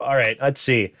All right, let's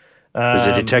see. Is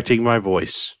it detecting my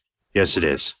voice? Yes, it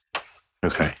is.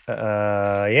 Okay.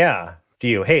 Yeah. Do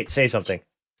you? Hey, say something.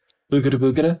 Boogada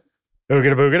boogada.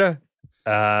 Boogada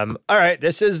boogada. All right,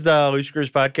 this is the Loose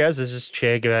Screws podcast. This is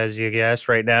Chig, as you guessed.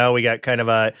 Right now, we got kind of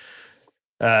a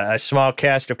small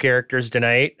cast of characters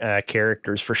tonight.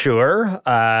 Characters for sure.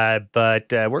 But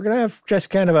we're gonna have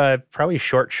just kind of a probably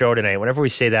short show tonight. Whenever we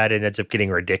say that, it ends up getting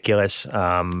ridiculous.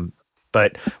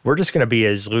 But we're just going to be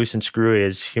as loose and screwy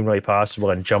as humanly possible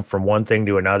and jump from one thing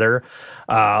to another.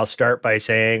 I'll start by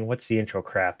saying, what's the intro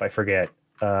crap? I forget.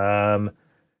 Go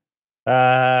to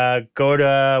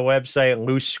website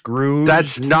Loose Screws.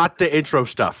 That's not the intro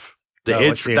stuff.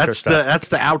 That's the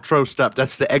outro stuff.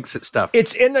 That's the exit stuff.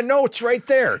 It's in the notes right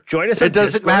there. Join us. It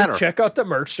doesn't matter. Check out the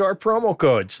merch store promo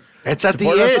codes. It's at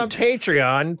Support the us end. on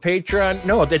Patreon.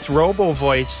 No, that's Robo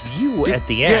Voice. At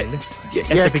the end.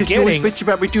 At the beginning. You always bitch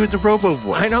about me doing the Robo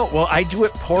voice. I know. Well, I do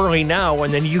it poorly now,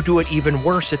 and then you do it even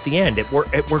worse at the end. It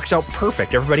works out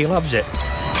perfect. Everybody loves it.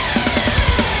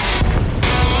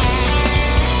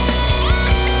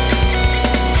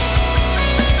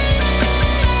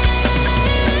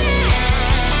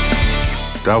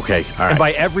 Okay, all right. And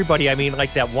by everybody, I mean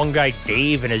like that one guy,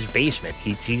 Dave, in his basement.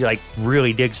 He like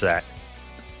really digs that.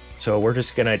 So we're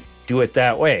just gonna do it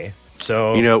that way.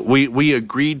 So we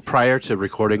agreed prior to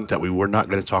recording that we were not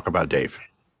going to talk about Dave.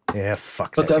 Yeah,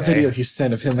 fuck. But that video he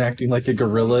sent of him acting like a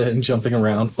gorilla and jumping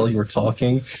around while you were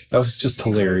talking, that was just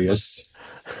hilarious.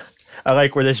 I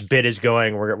like where this bit is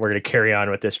going. We're gonna carry on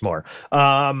with this more.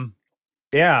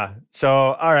 Yeah. So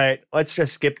all right, let's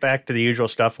just get back to the usual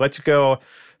stuff. Let's go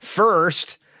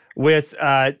first with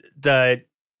the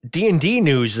D&D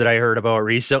news that I heard about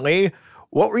recently.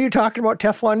 What were you talking about,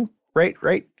 Teflon? Right.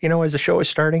 As the show is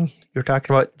starting, you were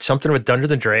talking about something with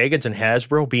Dungeons and Dragons and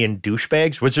Hasbro being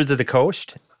douchebags, Wizards of the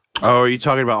Coast. Oh, are you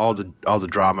talking about all the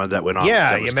drama that went on?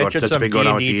 Yeah, you mentioned some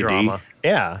D&D drama.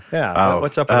 Yeah.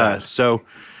 What's up with that? So,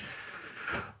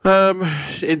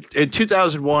 in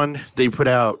 2001,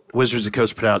 Wizards of the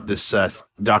Coast put out this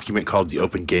document called the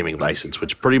Open Gaming License,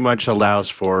 which pretty much allows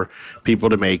for people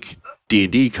to make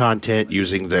D&D content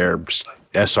using their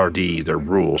SRD, their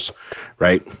rules,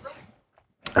 right?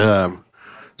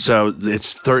 So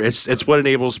it's what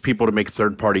enables people to make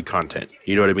third-party content.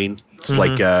 You know what I mean? It's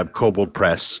like Kobold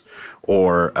Press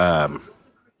or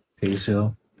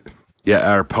Paizo.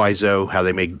 Yeah, or Paizo, how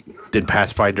they did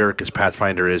Pathfinder, because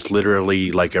Pathfinder is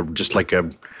literally just like a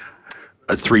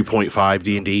 3.5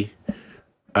 D&D.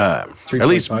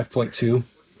 3.5.2.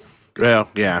 Well,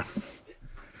 yeah.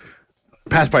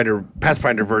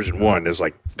 Pathfinder version 1 is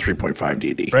like 3.5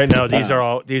 D&D. Right now, these are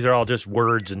all just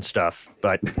words and stuff,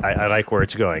 but I like where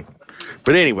it's going.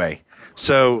 But anyway,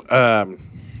 so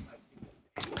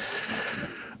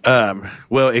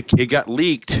well, it got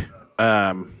leaked.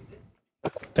 I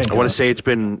want to say it's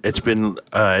been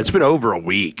over a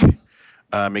week.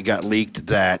 It got leaked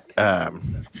that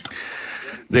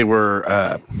they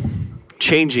were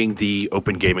changing the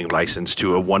Open Gaming License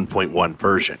to a 1.1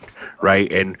 version,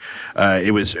 right? And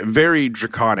it was very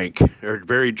draconian,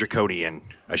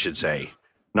 I should say.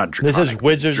 Not draconic. This is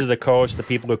Wizards of the Coast, the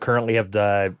people who currently have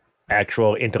the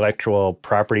actual intellectual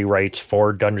property rights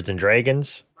for Dungeons and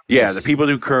Dragons. Yeah, yes. The people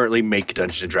who currently make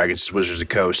Dungeons & Dragons is Wizards of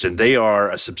the Coast, and they are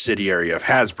a subsidiary of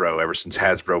Hasbro ever since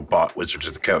Hasbro bought Wizards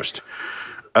of the Coast.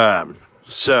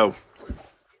 So,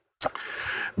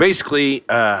 basically,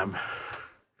 the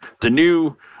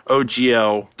new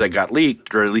OGL that got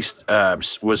leaked, or at least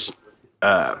was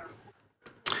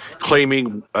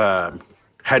claiming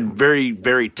had very,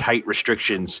 very tight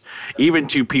restrictions, even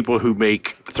to people who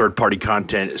make third-party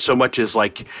content, so much as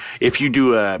like if you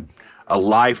do a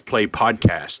live play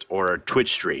podcast or a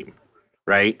Twitch stream,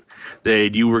 right?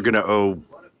 That you were going to owe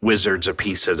Wizards a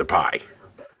piece of the pie.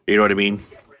 You know what I mean?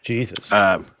 Jesus.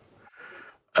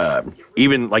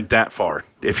 Even like that far.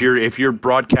 If you're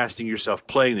broadcasting yourself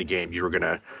playing the game, you were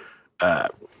going to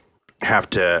have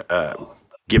to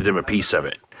give them a piece of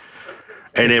it.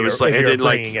 And it was like, and then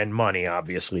bringing in money,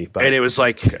 obviously. But, and it was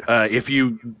like, if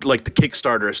you like the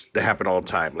Kickstarters that happen all the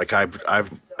time. Like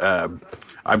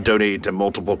I've donated to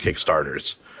multiple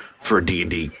Kickstarters for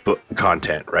D&D book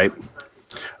content, right?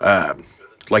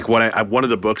 Like one of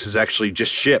the books is actually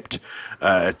just shipped.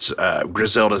 It's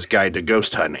Griselda's Guide to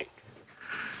Ghost Hunting.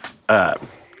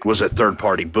 Was a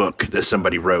third-party book that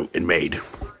somebody wrote and made.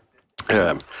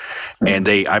 And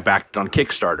I backed it on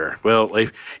Kickstarter. Well,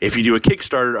 if you do a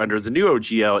Kickstarter under the new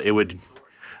OGL, it would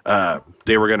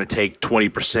they were going to take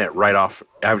 20% right off.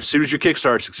 As soon as your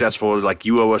Kickstarter is successful, like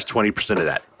you owe us 20% of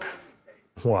that.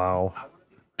 Wow.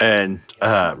 And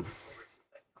the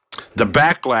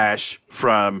backlash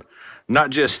from not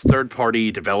just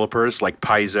third-party developers like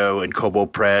Paizo and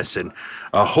Kobold Press and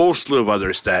a whole slew of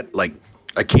others that like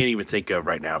I can't even think of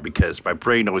right now because my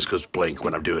brain always goes blank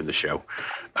when I'm doing the show.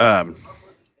 But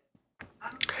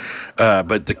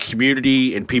the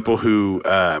community and people who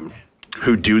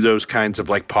do those kinds of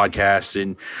like podcasts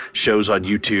and shows on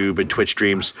YouTube and Twitch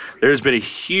streams, there's been a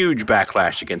huge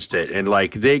backlash against it, and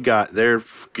like they got their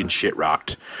fucking shit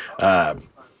rocked.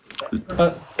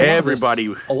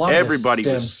 Everybody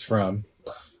stems from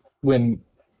when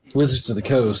Wizards of the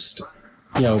Coast,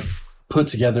 put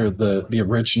together the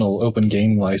original open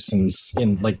game license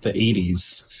in like the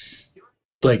 80s.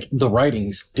 Like the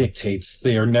writings dictates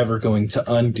they are never going to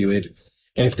undo it,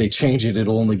 and if they change it,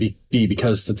 it'll only be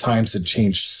because the times had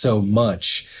changed so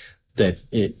much that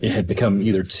it had become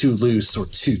either too loose or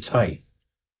too tight,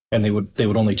 and they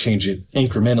would only change it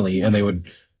incrementally, and they would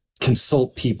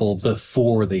consult people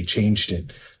before they changed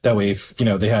it. That way, if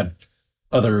they had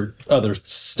other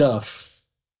stuff,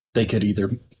 they could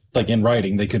either, like in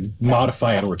writing, they could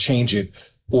modify it or change it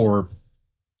or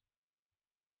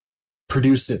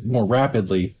produce it more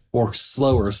rapidly or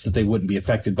slower so that they wouldn't be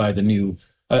affected by the new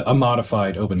a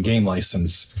modified open game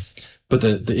license. But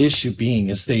the issue being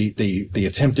is they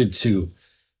attempted to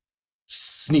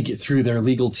sneak it through their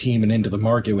legal team and into the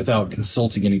market without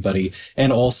consulting anybody,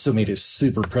 and also made it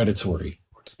super predatory.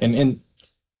 And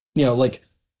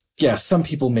some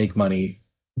people make money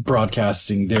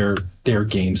broadcasting their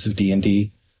games of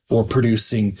D&D or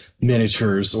producing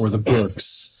miniatures or the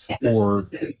books or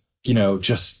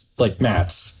just like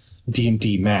mats,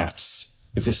 D&D mats.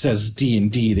 If it says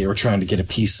D&D, they were trying to get a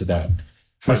piece of that.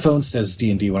 My phone says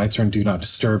D&D when I turn Do Not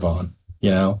Disturb on,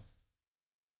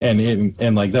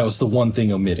 And like that was the one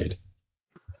thing omitted.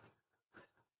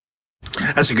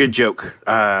 That's a good joke.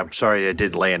 I'm sorry it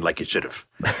didn't land like it should have.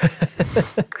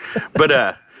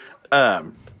 But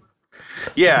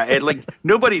yeah, and like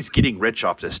nobody's getting rich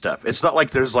off this stuff. It's not like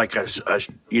there's like a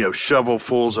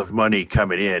shovelfuls of money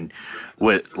coming in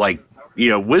with like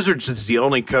Wizards is the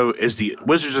only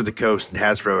Wizards of the Coast and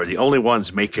Hasbro are the only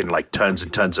ones making like tons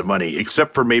and tons of money,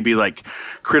 except for maybe like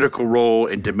Critical Role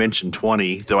and Dimension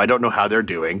 20, though I don't know how they're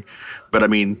doing. But I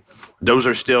mean, those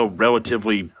are still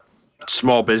relatively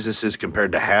small businesses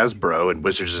compared to Hasbro and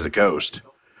Wizards of the Coast,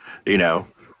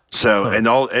 So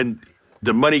and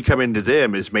the money coming to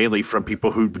them is mainly from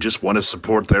people who just want to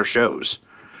support their shows.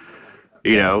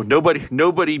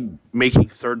 Nobody making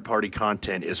third-party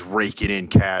content is raking in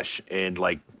cash and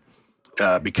like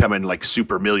becoming like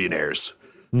super millionaires.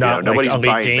 Not nobody's like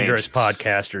buying dangerous mansions.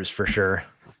 podcasters for sure.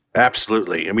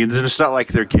 Absolutely. I mean, it's not like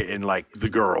they're getting like the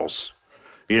girls,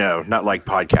 not like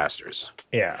podcasters.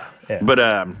 Yeah. But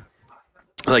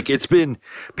like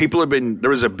there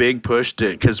was a big push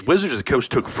because Wizards of the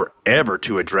Coast took forever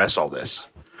to address all this.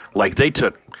 Like they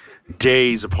took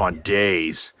days upon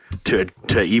days to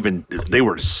even, they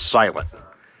were silent.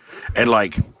 And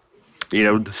like,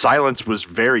 the silence was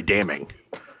very damning,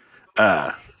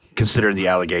 considering the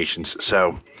allegations.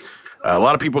 So a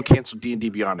lot of people canceled D&D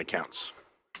Beyond accounts.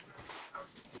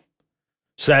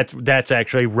 So that's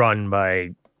actually run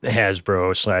by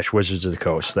Hasbro / Wizards of the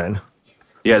Coast then.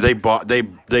 Yeah, they bought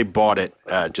it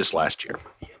just last year.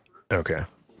 Okay.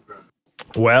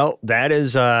 Well, that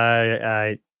is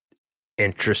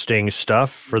interesting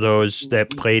stuff for those that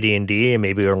play D&D and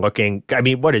maybe are looking. I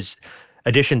mean, what is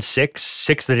edition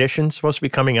 6th edition supposed to be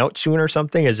coming out soon or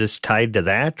something? Is this tied to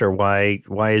that, or why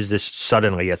is this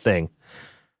suddenly a thing?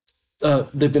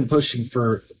 They've been pushing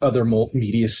for other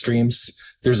media streams.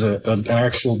 There's an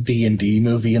actual D&D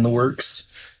movie in the works.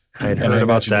 I'd heard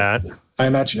about that. I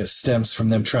imagine it stems from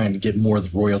them trying to get more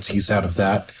of the royalties out of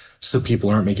that, so people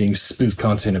aren't making spoof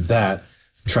content of that,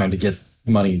 trying to get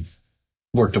money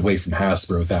worked away from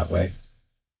Hasbro that way.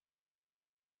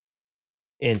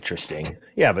 Interesting.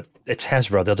 Yeah, but it's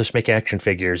Hasbro. They'll just make action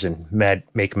figures and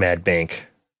make mad bank.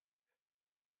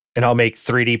 And I'll make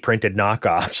 3D printed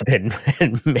knockoffs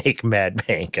and make mad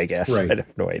bank, I guess. Right. I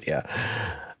have no idea.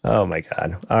 Oh my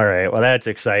God. All right. Well, that's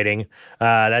exciting.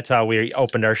 That's how we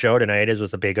opened our show tonight, is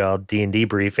with a big old D&D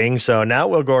briefing. So now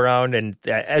we'll go around and,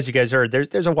 as you guys heard,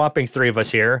 there's a whopping 3 of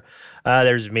us here.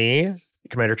 There's me,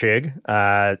 Commander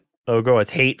Chig. I'll go with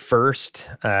hate first.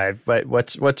 But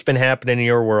what's been happening in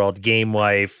your world? Game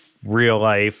life, real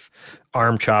life,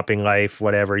 arm chopping life,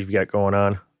 whatever you've got going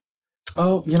on.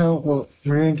 Oh, well,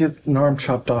 we're going to get an arm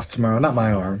chopped off tomorrow. Not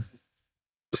my arm.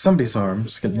 Somebody's arm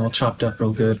is getting all chopped up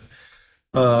real good.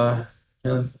 Yeah.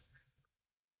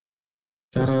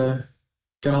 Got a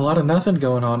lot of nothing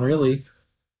going on, really.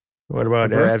 What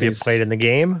about, have you played in the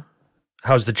game?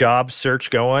 How's the job search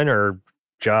going, or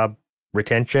job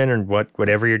retention, and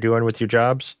whatever you're doing with your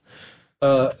jobs?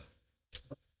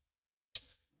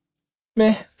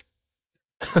 Meh.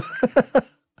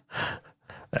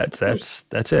 That's it,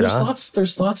 There's huh?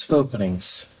 lots of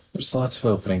openings. There's lots of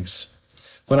openings.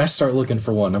 When I start looking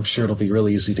for one, I'm sure it'll be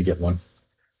really easy to get one.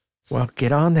 Well,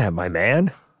 get on that, my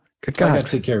man. Good I God. gotta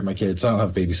take care of my kids. I don't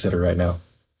have a babysitter right now.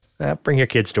 Bring your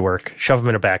kids to work. Shove them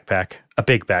in a backpack, a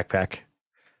big backpack.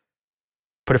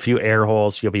 Put a few air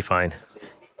holes. You'll be fine.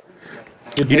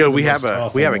 It'd You make know, the we have most a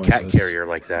awful cat noises. carrier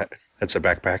like that. That's a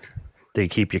backpack. Do you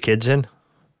keep your kids in?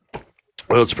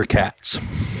 Well, it's for cats.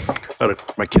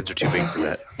 My kids are too big for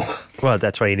that. Well,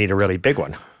 that's why you need a really big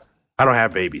one. I don't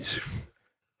have babies.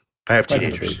 I have I got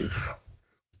a teenagers. baby.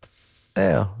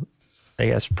 Yeah, I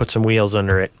guess put some wheels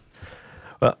under it.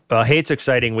 Well, hey, it's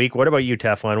exciting week. What about you,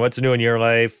 Teflon? What's new in your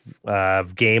life?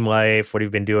 Game life? What have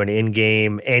you been doing in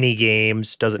game? Any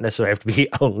games? Doesn't necessarily have to be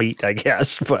elite, I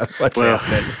guess. But what's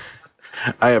happening?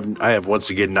 I have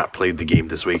once again not played the game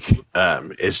this week.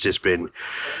 It's just been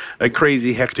a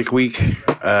crazy, hectic week.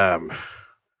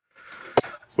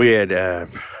 We had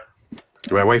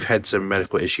my wife had some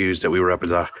medical issues that we were up at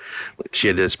the. She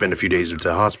had to spend a few days at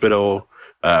the hospital,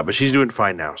 but she's doing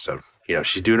fine now. So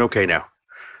she's doing okay now.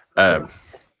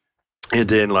 And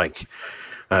then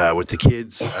with the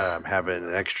kids having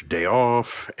an extra day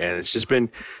off, and it's just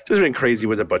been crazy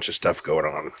with a bunch of stuff going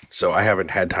on. So I haven't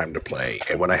had time to play,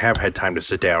 and when I have had time to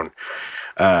sit down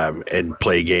and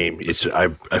play a game,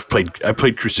 I've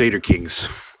played Crusader Kings,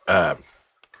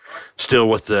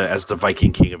 still as the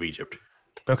Viking King of Egypt.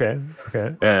 Okay.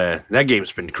 That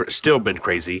game's still been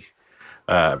crazy.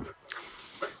 I've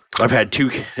had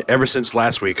ever since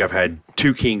last week. I've had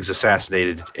 2 kings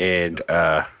assassinated and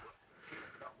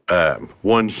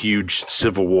one huge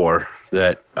civil war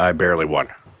that I barely won.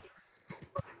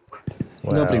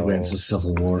 Nobody Well, wins a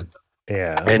civil war.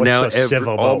 Yeah. And what's now so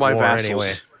civil all about my war vassals,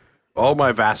 anyway? all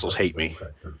my vassals hate me.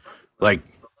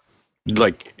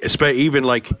 Even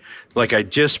I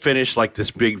just finished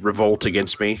this big revolt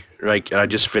against me, and I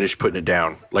just finished putting it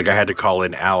down. I had to call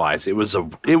in allies. It was a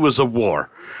war,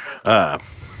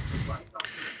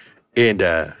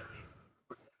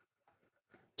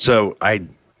 so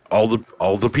all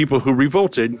the people who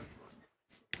revolted,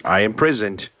 I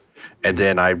imprisoned, and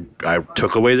then I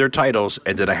took away their titles,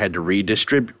 and then I had to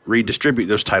redistribute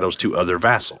those titles to other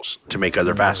vassals to make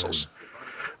other vassals.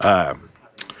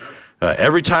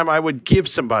 Every time I would give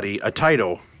somebody a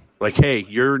title, hey,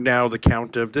 you're now the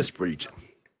count of this region.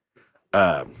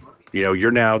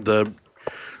 You're now the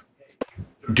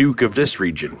duke of this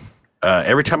region.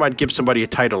 Every time I'd give somebody a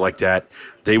title like that,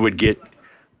 they would get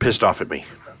pissed off at me,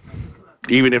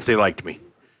 even if they liked me.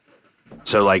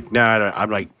 So I'm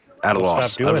at a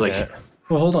loss. Stop doing that.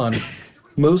 Well, hold on.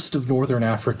 Most of northern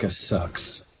Africa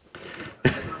sucks.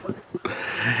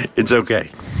 It's okay.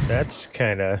 That's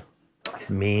kind of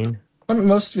mean. I mean,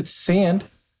 most of it's sand.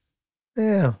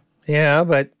 Yeah,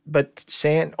 but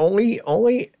sand only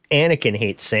Anakin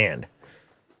hates sand.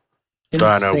 An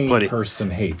I know, insane plenty.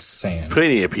 person hates sand.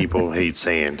 Plenty of people hate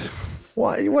sand.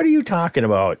 What are you talking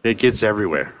about? It gets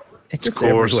everywhere. It gets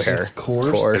coarse. everywhere. It's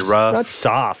coarse. And rough. It's not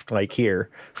soft like here.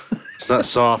 It's not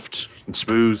soft and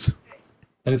smooth.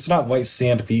 And it's not white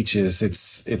sand beaches.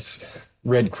 It's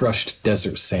red crushed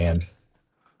desert sand.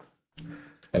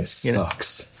 And it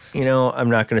sucks. I'm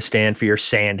not going to stand for your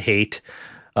sand hate.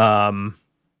 I'm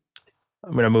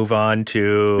going to move on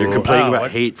to... You're complaining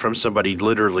about hate from somebody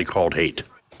literally called hate.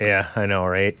 Yeah, I know,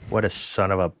 right? What a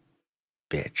son of a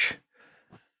bitch.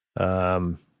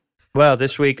 Well,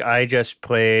 this week I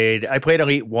played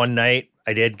Elite one night.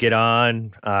 I did get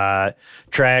on.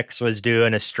 Trax was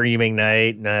doing a streaming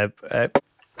night, and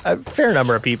a fair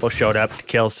number of people showed up to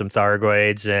kill some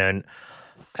Thargoids, and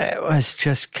it was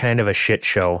just kind of a shit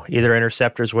show. Either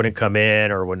interceptors wouldn't come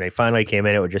in, or when they finally came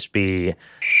in, it would just be...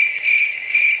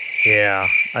 Yeah,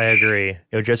 I agree.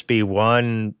 It would just be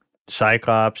one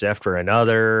Cyclops after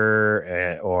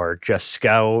another, or just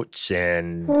scouts,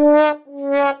 and yeah,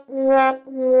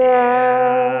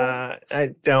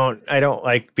 I don't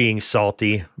like being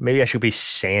salty. Maybe I should be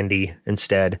Sandy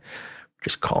instead.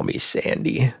 Just call me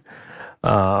Sandy.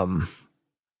 But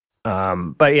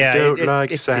yeah,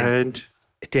 Don't sand.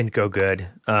 It didn't go good.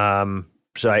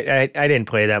 So I didn't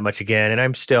play that much again, and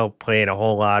I'm still playing a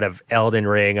whole lot of Elden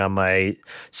Ring on my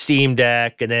Steam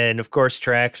Deck. And then, of course,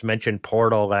 Trax mentioned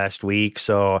Portal last week,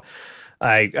 so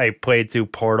I played through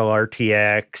Portal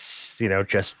RTX,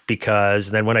 just because.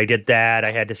 And then when I did that,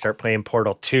 I had to start playing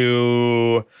Portal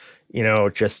 2,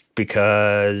 just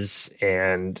because.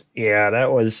 And yeah, that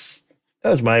was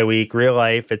my week. Real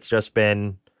life, it's just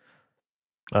been,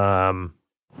 I don't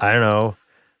know,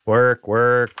 work,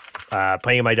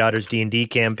 playing my daughter's D&D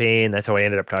campaign. That's how I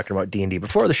ended up talking about D&D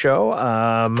before the show.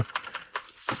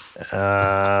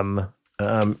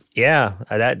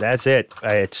 That's it.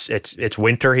 It's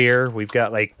winter here. We've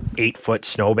got like 8-foot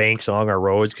snowbanks along our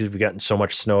roads because we've gotten so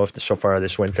much snow so far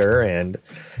this winter, and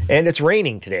it's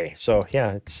raining today. So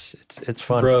yeah, it's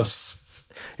fun. Gross.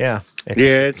 Yeah.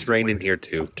 It's raining here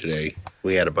too today.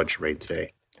 We had a bunch of rain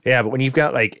today. Yeah, but when you've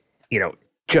got like,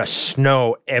 just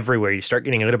snow everywhere, you start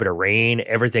getting a little bit of rain,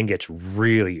 everything gets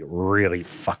really, really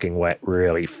fucking wet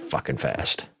really fucking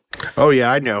fast. Oh yeah,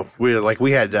 I know.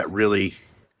 We had that really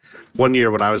one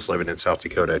year when I was living in South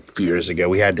Dakota a few years ago.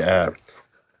 We had a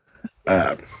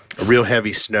real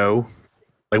heavy snow.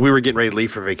 Like we were getting ready to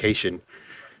leave for vacation,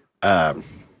 and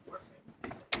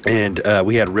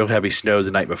we had real heavy snow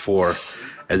the night before,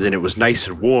 and then it was nice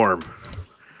and warm.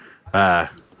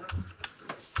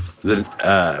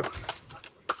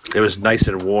 It was nice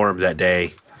and warm that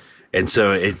day, and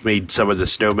so it made some of the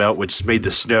snow melt, which made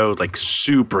the snow like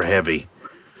super heavy.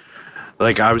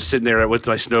 Like I was sitting there with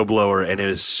my snowblower, and it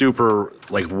was super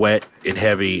like wet and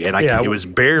heavy, and it was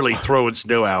barely throwing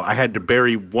snow out. I had to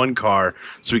bury one car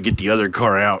so we get the other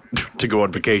car out to go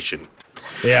on vacation.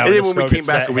 Yeah, and then when we came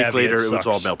back a week later, it was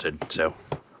all melted. So.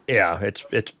 Yeah,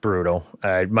 it's brutal.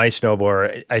 My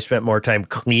snowblower, I spent more time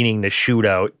cleaning the chute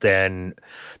out than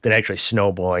actually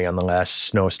snowblowing on the last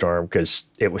snowstorm because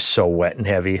it was so wet and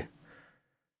heavy.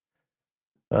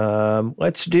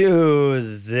 Let's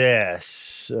do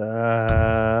this.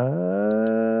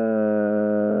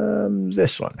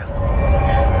 This one.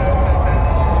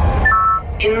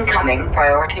 Incoming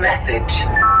priority message.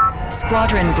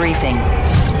 Squadron briefing.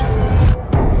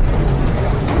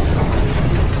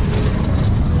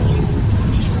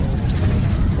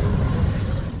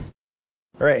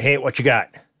 All right, hey, what you got?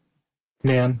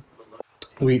 Man,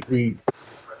 we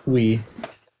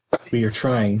are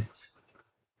trying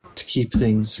to keep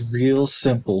things real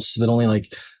simple so that only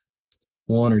like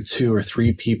 1 or 2 or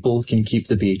 3 people can keep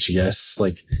the BGS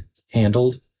like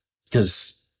handled,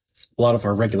 because a lot of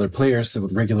our regular players that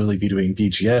would regularly be doing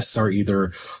BGS are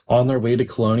either on their way to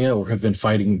Colonia or have been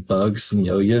fighting bugs in the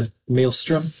Oya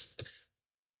Maelstrom.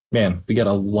 Man, we got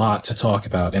a lot to talk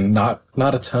about, and not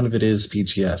a ton of it is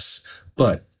BGS.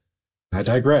 But I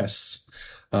digress.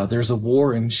 There's a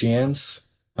war in Jans.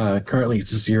 Currently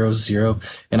it's 0-0,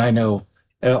 and I know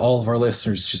all of our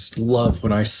listeners just love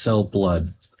when I sell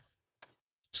blood.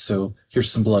 So here's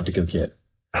some blood to go get.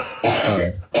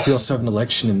 We also have an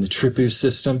election in the Tribu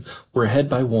system. We're ahead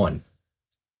by 1.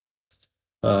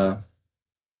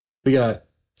 We got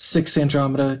 6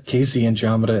 Andromeda, KZ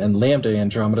Andromeda, and Lambda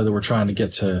Andromeda that we're trying to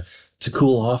get to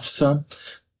cool off some.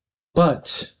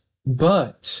 But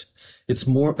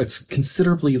it's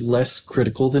considerably less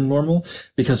critical than normal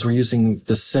because we're using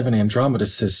the 7 Andromeda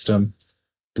system,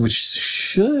 which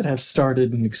should have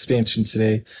started an expansion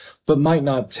today, but might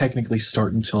not technically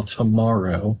start until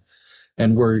tomorrow.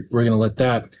 And we're going to let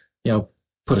that,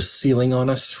 put a ceiling on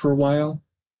us for a while,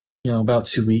 about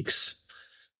 2 weeks.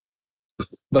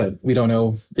 But we don't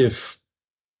know if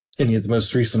any of the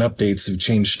most recent updates have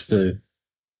changed the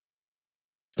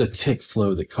tick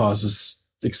flow that causes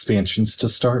expansions to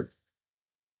start.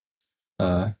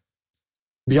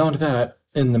 Beyond that,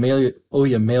 in the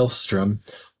Oya Maelstrom,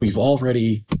 we've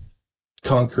already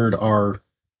conquered our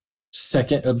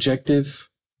second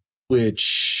objective,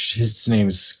 which his name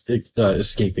is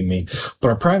escaping me. But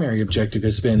our primary objective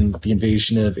has been the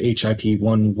invasion of HIP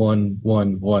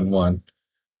 11111,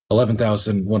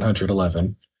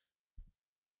 11,111.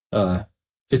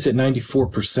 It's at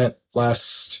 94%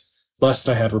 last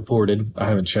I had reported. I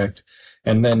haven't checked.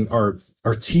 And then our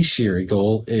T-Shiri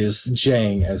goal is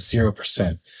Jang at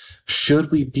 0%.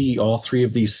 Should we beat all 3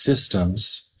 of these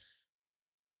systems,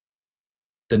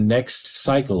 the next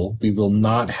cycle, we will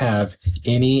not have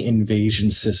any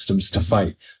invasion systems to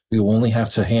fight. We will only have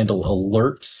to handle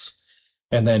alerts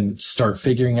and then start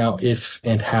figuring out if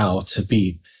and how to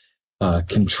beat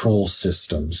control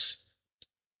systems,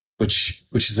 which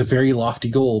is a very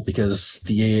lofty goal because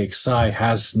the AXI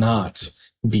has not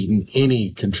beaten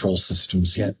any control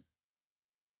systems yet.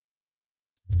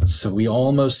 So we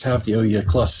almost have the Oya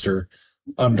cluster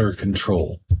under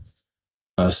control.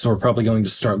 So we're probably going to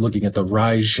start looking at the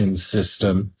Raijin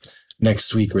system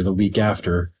next week or the week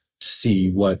after to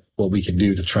see what we can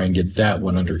do to try and get that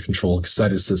one under control, because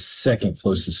that is the second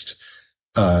closest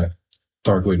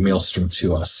Thargoid Maelstrom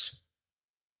to us.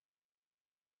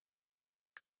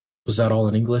 Was that all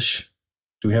in English?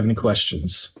 Do we have any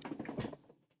questions?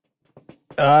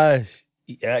 Yeah.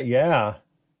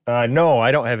 No,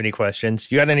 I don't have any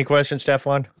questions. You got any questions,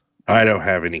 Stefan? I don't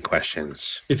have any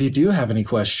questions. If you do have any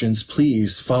questions,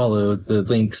 please follow the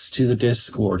links to the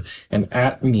Discord and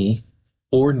at me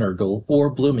or Nurgle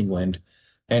or Bloomingwind,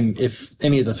 And if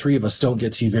any of the three of us don't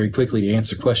get to you very quickly to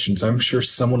answer questions, I'm sure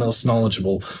someone else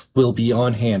knowledgeable will be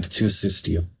on hand to assist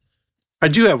you. I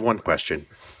do have one question.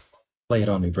 Lay it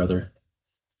on me, brother.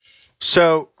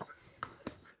 So,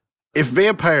 if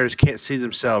vampires can't see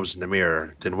themselves in the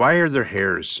mirror, then why are their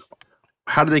hairs?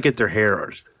 How do they get their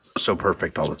hair so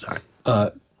perfect all the time?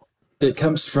 That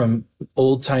comes from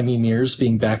old-timey mirrors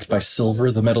being backed by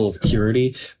silver, the metal of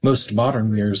purity. Most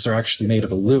modern mirrors are actually made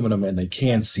of aluminum, and they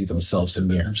can see themselves in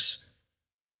mirrors.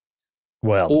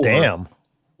 Well, damn.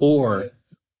 Or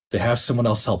they have someone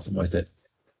else help them with it.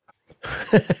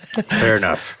 Fair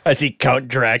enough. I see Count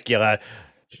Dracula.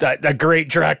 The great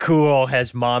Dracul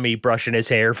has mommy brushing his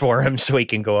hair for him so he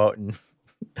can go out and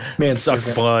suck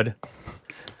blood.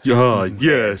 Ah,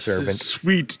 yes, servant.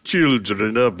 sweet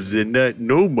children of the night.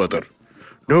 No, mother.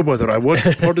 No, mother, I want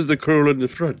part of the curl in the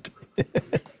front.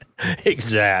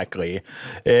 Exactly.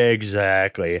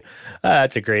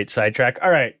 That's a great sidetrack.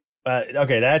 All right.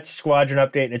 Okay, that's Squadron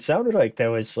update. And it sounded like there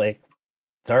was like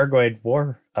Thargoid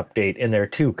War update in there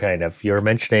too, kind of. You were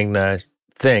mentioning the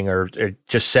thing, or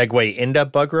just segue into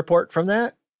bug report from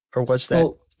that? Or was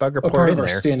that bug report a part in of our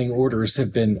there? standing orders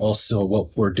have been also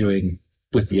what we're doing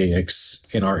with the AX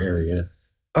in our area.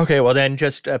 Okay, well then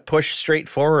just push straight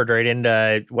forward right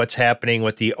into what's happening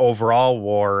with the overall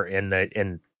war in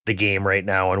the game right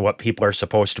now and what people are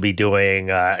supposed to be doing.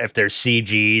 If there's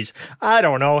CGs, I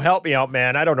don't know. Help me out,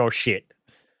 man. I don't know shit.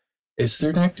 Is there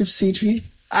an active CG?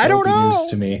 I don't That'll be know.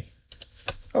 news to me.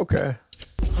 Okay.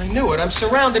 I knew it. I'm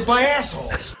surrounded by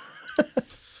assholes.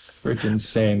 Freaking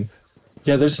insane.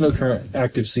 Yeah, there's no current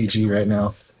active CG right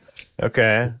now.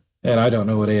 Okay. And I don't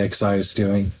know what AXI is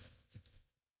doing.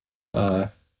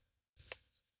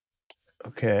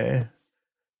 Okay.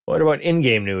 What about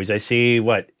in-game news? I see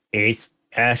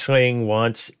Aisling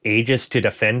wants Aegis to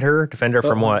defend her. Defend her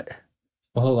from what?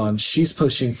 Well, hold on. She's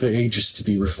pushing for Aegis to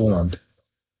be reformed.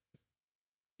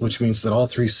 Which means that all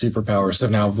three superpowers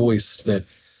have now voiced that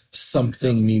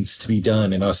something needs to be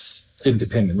done, and us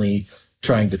independently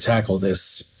trying to tackle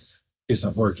this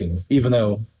isn't working. Even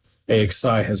though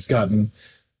AXI has gotten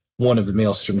one of the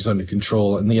Maelstroms under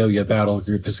control, and the Oya battle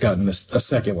group has gotten a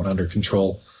second one under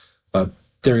control.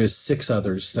 There is 6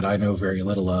 others that I know very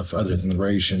little of, other than the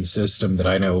Rasian system that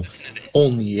I know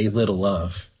only a little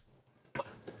of.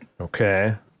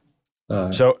 Okay.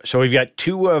 So we've got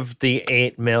 2 of the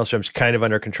 8 Maelstroms kind of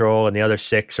under control, and the other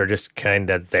 6 are just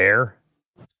kind of there.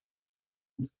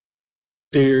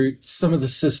 Some of the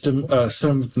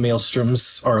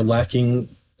Maelstroms are lacking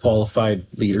qualified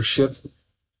leadership.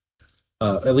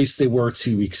 At least they were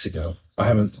 2 weeks ago. I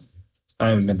haven't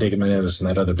been digging my nose in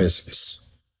that other business.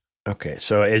 Okay,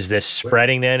 so is this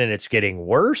spreading then, and it's getting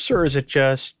worse, or is it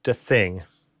just a thing?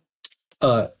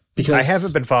 Because I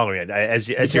haven't been following it.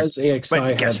 Because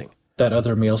AXI had that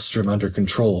other Maelstrom under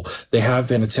control, they have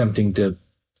been attempting to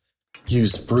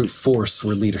use brute force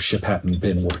where leadership hadn't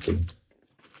been working.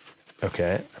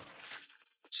 Okay.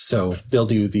 So they'll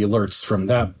do the alerts from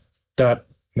that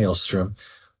Maelstrom.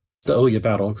 The Oya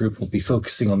battle group will be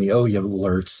focusing on the Oya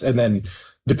alerts, and then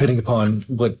depending upon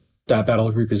what that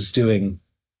battle group is doing,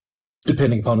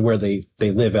 depending upon where they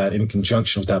live at in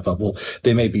conjunction with that bubble,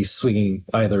 they may be swinging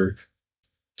either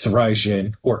to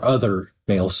Raijin or other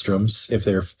Maelstroms if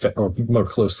they're or more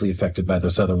closely affected by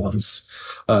those other ones.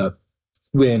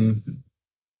 When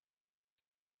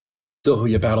the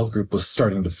Oya battle group was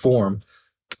starting to form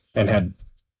and had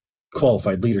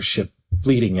qualified leadership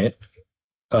leading it,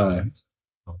 a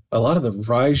lot of the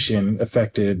Raijin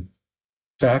affected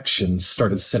factions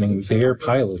started sending their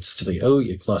pilots to the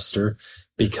Oya cluster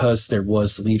because there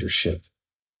was leadership.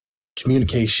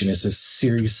 Communication is a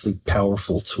seriously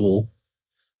powerful tool.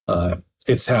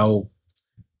 It's how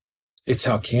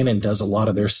Canon does a lot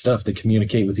of their stuff. They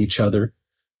communicate with each other.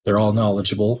 They're all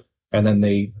knowledgeable, and then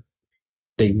they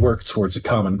work towards a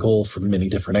common goal from many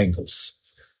different angles.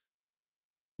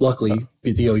 Luckily,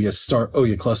 the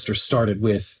Oya cluster started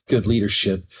with good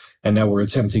leadership, and now we're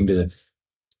attempting to,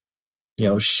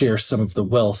 share some of the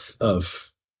wealth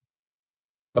of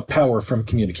power from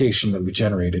communication that we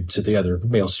generated to the other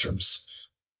Maelstroms.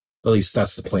 At least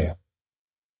that's the plan.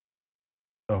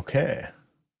 Okay.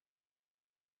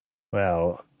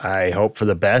 Well, I hope for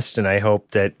the best, and I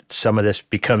hope that some of this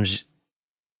becomes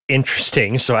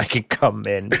interesting so I can come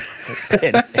in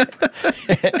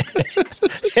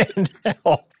and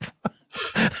help.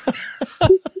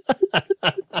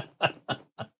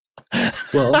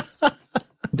 Well,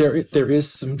 there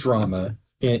is some drama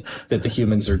that the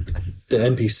humans are the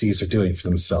NPCs are doing for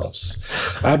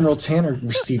themselves. Admiral Tanner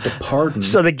received a pardon.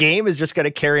 So the game is just going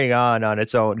to carry on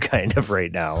its own kind of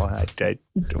right now.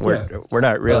 We're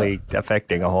not really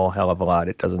affecting a whole hell of a lot.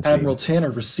 It doesn't seem. Admiral Tanner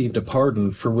received a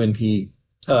pardon for when he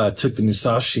took the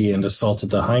Musashi and assaulted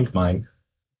the Hind Mine.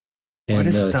 What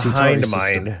is the Hind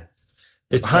Mine?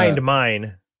 It's Hind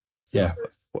Mine. Yeah.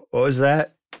 What was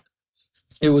that?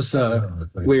 It was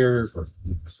where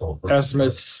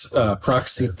Azimuth's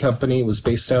proxy company was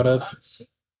based out of.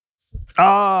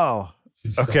 Oh,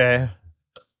 okay.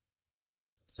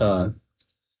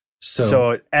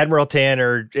 So Admiral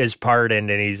Tanner is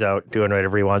pardoned and he's out doing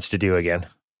whatever he wants to do again.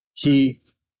 He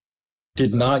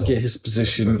did not get his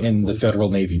position in the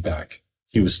Federal Navy back.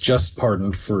 He was just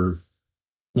pardoned for,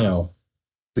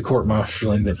 the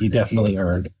court-martialing that he definitely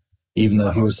earned, even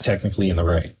though he was technically in the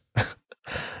right.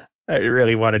 I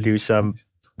really want to do some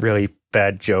really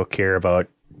bad joke here about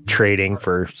trading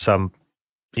for some,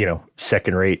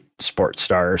 second-rate sports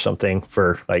star or something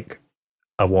for like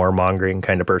a warmongering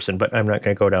kind of person, but I'm not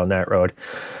going to go down that road.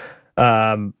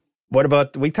 What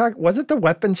about, wasn't the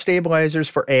weapon stabilizers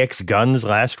for AX guns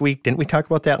last week? Didn't we talk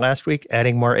about that last week?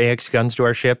 Adding more AX guns to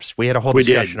our ships? We had a whole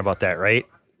discussion about that, right?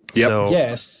 Yep. So,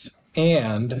 yes,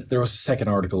 and there was a second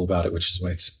article about it, which is why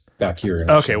it's back here.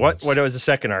 Okay, what was the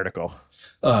second article?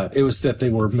 It was that they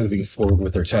were moving forward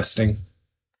with their testing.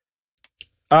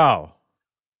 Oh,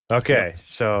 okay.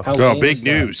 So, big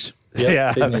news. Yep,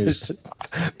 yeah, big news.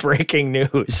 Breaking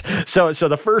news. So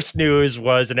the first news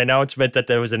was an announcement that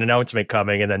there was an announcement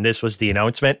coming, and then this was the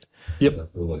announcement.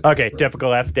 Yep. Okay, typical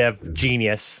FDev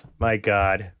genius. My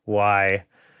God, why?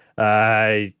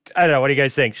 I don't know. What do you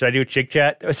guys think? Should I do Chig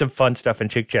Chat? There was some fun stuff in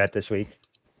Chig Chat this week.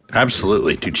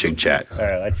 Absolutely, do Chig Chat. All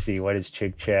right, let's see. What is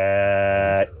Chig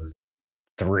Chat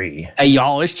 3? Hey,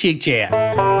 y'all, it's Chig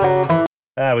Chat.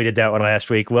 We did that one last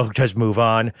week. We'll just move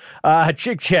on.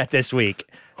 Chig Chat this week.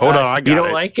 Hold on, I got it. You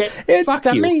don't like it? It's Fuck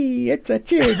a you. me. It's a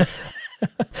Chig.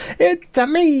 It's a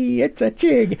me. It's a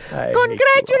Chig.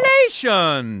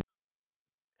 Congratulations!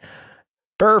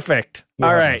 Perfect. We're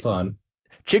All having right. fun.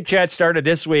 Chig Chat started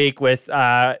this week with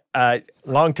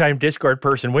longtime Discord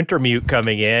person Wintermute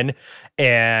coming in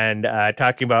and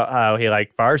talking about how he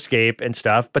liked Farscape and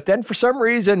stuff, but then for some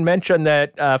reason mentioned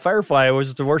that Firefly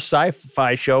was the worst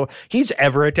sci-fi show he's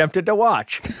ever attempted to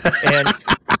watch.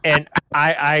 And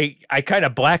I kind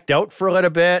of blacked out for a little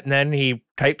bit, and then he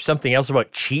typed something else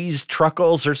about cheese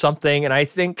truckles or something, and I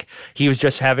think he was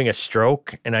just having a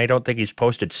stroke, and I don't think he's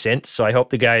posted since, so I hope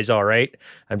the guy's all right.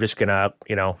 I'm just gonna,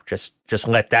 just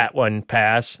let that one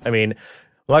pass. I mean,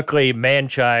 luckily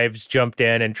Manchives jumped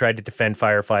in and tried to defend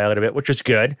Firefly a little bit, which was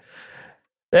good.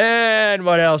 Then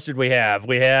what else did we have?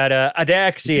 We had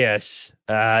Adaxius,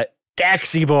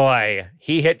 Daxy Boy.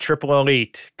 He hit triple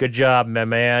elite. Good job, my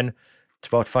man. It's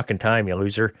about fucking time, you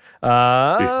loser.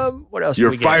 What else?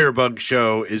 Your did we get? Firebug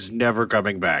show is never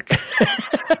coming back.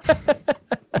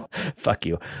 Fuck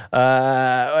you.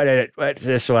 What's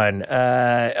this one?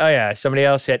 Somebody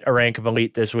else hit a rank of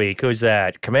elite this week. Who's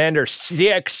that? Commander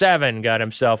CX7 got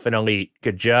himself an elite.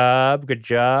 Good job.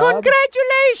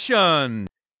 Congratulations!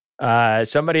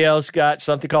 Somebody else got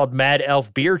something called Mad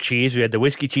Elf Beer Cheese. We had the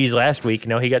whiskey cheese last week.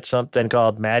 Now he got something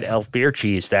called Mad Elf Beer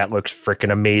Cheese. That looks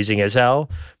freaking amazing as hell.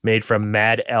 Made from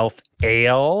Mad Elf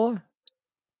Ale.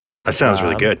 That sounds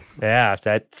really good. Yeah,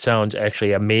 that sounds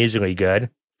actually amazingly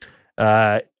good.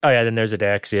 Then there's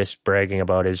Adaxius bragging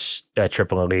about his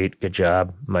triple elite. Good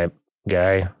job, my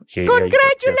guy.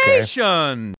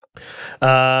 Congratulations!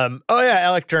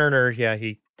 Alec Turner. Yeah,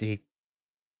 he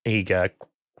got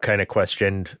kind of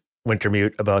questioned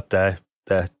Wintermute about the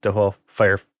whole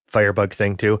firebug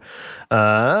thing too.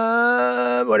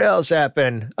 What else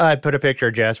happened? I put a picture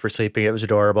of Jasper sleeping. It was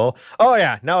adorable. Oh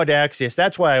yeah, now Adaxius.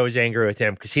 That's why I was angry with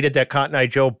him, because he did that Cotton Eye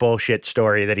Joe bullshit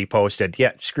story that he posted.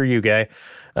 Yeah, screw you, guy.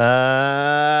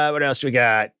 What else we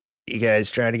got? You guys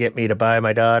trying to get me to buy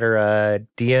my daughter a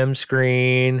DM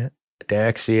screen.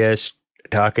 Adaxius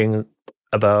talking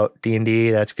about D&D.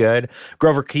 That's good.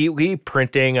 Grover Kiwi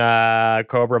printing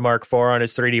Cobra Mark IV on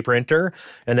his 3D printer.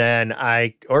 And then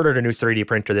I ordered a new 3D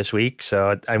printer this week.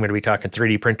 So I'm going to be talking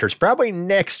 3D printers probably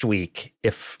next week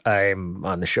if I'm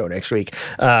on the show next week.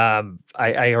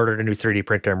 I ordered a new 3D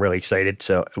printer. I'm really excited.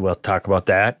 So we'll talk about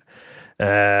that.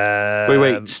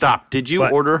 Wait, stop. Did you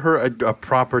order her a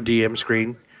proper DM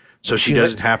screen so she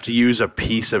doesn't have to use a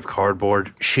piece of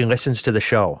cardboard? She listens to the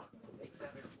show.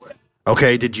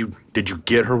 Okay, did you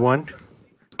get her one?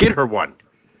 Get her one.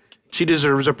 She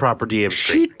deserves a proper DM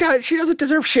screen. She does. She doesn't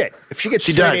deserve shit. If she gets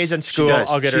 3 days in school,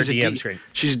 I'll get her a DM screen.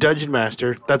 She's a dungeon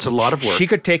master. That's a lot of work. She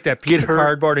could take that piece of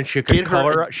cardboard and she could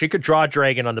color. She could draw a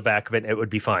dragon on the back of it, and it would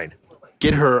be fine.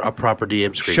 Get her a proper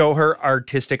DM screen. Show her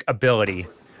artistic ability.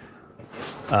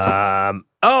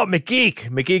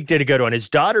 McGeek did a good one. His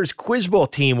daughter's Quiz Bowl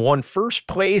team won first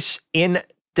place in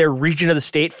their region of the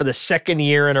state for the second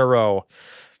year in a row.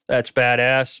 That's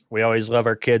badass. We always love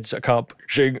our kids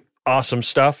accomplishing awesome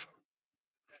stuff.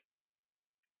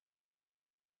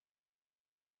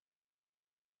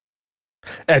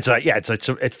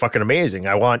 It's fucking amazing.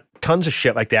 I want tons of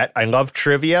shit like that. I love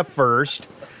trivia first.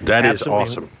 That is Absolutely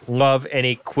awesome. Love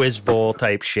any Quiz Bowl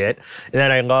type shit. And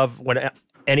then I love when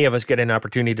any of us get an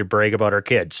opportunity to brag about our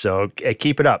kids. So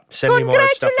keep it up. Send me more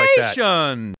stuff like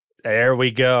that. There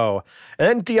we go. And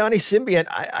then Deani Symbiont,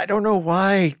 I don't know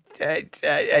why.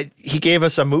 He gave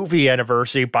us a movie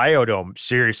anniversary, Biodome.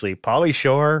 Seriously, Pauly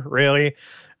Shore, really?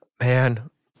 Man,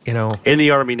 you know. In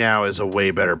the Army Now is a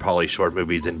way better Pauly Shore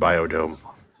movie than Biodome.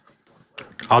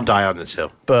 I'll die on this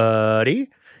hill. Buddy.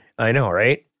 I know,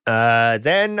 right?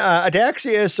 Then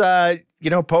Adaxius,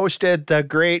 posted the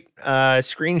great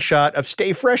screenshot of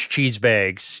Stay Fresh cheese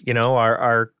bags,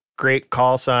 our great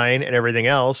call sign and everything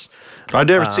else. I've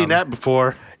never seen that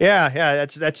before. Yeah,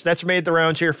 that's made the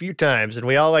rounds here a few times, and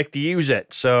we all like to use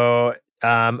it. So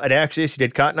Adaxius, you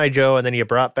did Cotton Eye Joe, and then you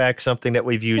brought back something that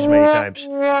we've used many times.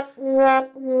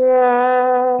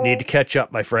 Need to catch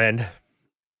up, my friend.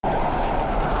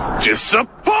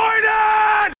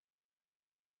 Disappointed!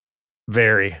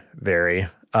 Very, very.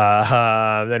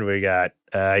 Then we got,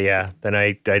 then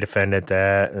I defended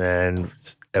that, and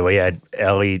then we had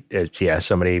Ellie,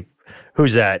 somebody,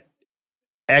 who's that?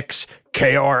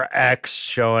 XKRX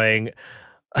showing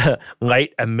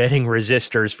light emitting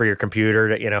resistors for your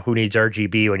computer. Who needs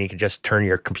RGB when you can just turn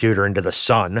your computer into the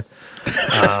sun?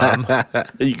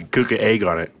 You can cook an egg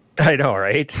on it. I know,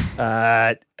 right?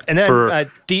 And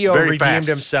then Dio redeemed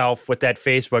himself with that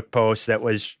Facebook post that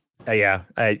was,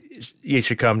 you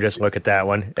should come just look at that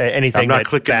one. Anything that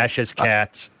bashes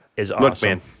cats is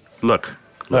awesome. Look,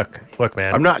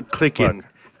 man. I'm not clicking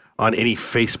on any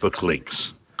Facebook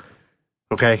links.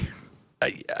 Okay?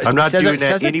 I'm not doing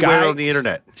that anywhere on the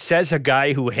internet. Says a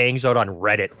guy who hangs out on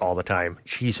Reddit all the time.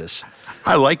 Jesus.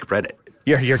 I like Reddit.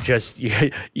 You're just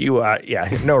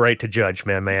no right to judge,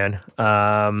 man.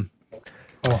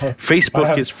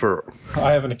 Facebook is for.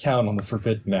 I have an account on the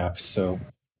Forbidden app, so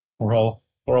we're all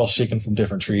shaking from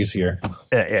different trees here.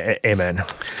 Amen.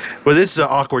 Well, this is an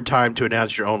awkward time to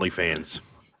announce your OnlyFans.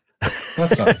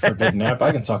 That's not the Forbidden app.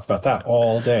 I can talk about that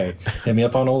all day. Hit me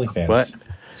up on OnlyFans. What?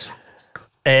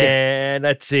 And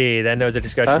let's see. Then there was a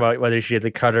discussion about whether she had the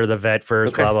cut or the vet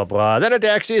first, blah, blah, blah. Then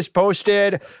Adaxius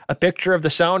posted a picture of the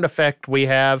sound effect we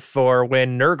have for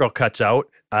when Nurgle cuts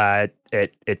out.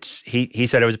 He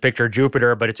said it was a picture of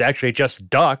Jupiter, but it's actually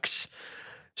just ducks.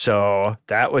 So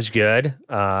that was good.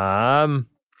 And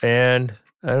I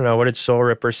don't know, what did Soul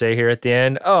Ripper say here at the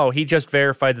end? Oh, he just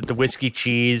verified that the whiskey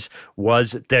cheese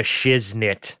was the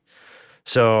shiznit.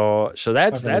 So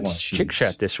that's Chick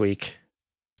Chat this week.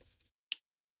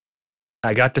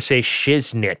 I got to say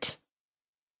shiznit.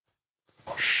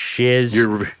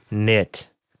 Shiznit.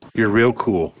 You're real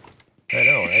cool. I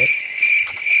know, right?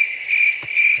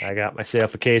 I got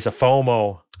myself a case of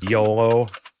FOMO, YOLO.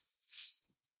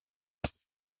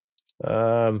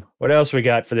 What else we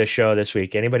got for this show this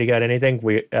week? Anybody got anything?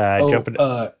 During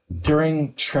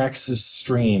Trax's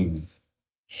stream,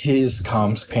 his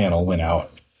comms panel went out.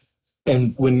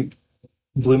 And when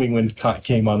Blooming Wind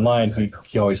came online,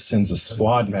 he always sends a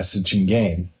squad message in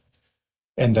game.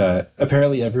 And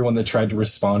apparently everyone that tried to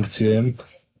respond to him,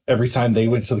 every time they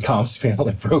went to the comms panel,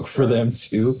 it broke for them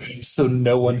too. So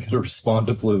no one could respond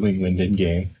to Blooming Wind in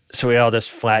game. So we all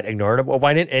just flat ignored him? Well,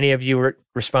 why didn't any of you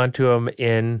respond to him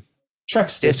in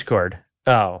Discord?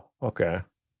 Oh, okay.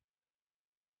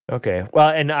 Okay. Well,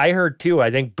 and I heard too,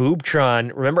 I think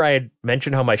Boobtron, remember I had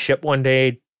mentioned how my ship one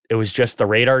day, it was just the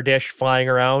radar dish flying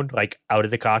around, like out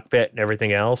of the cockpit and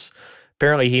everything else.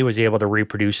 Apparently he was able to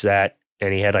reproduce that,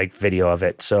 and he had like video of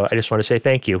it. So I just want to say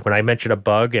thank you. When I mention a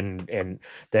bug and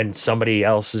then somebody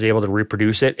else is able to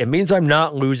reproduce it, it means I'm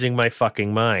not losing my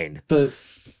fucking mind.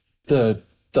 The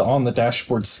on the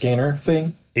dashboard scanner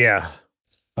thing? Yeah.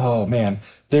 Oh man.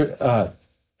 That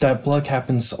bug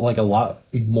happens like a lot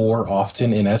more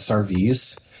often in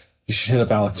SRVs. You should hit up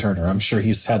Alec Turner. I'm sure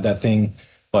he's had that thing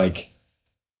like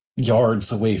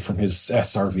yards away from his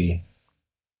SRV.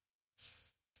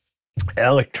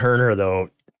 Alec Turner, though,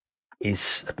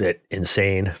 is a bit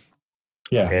insane.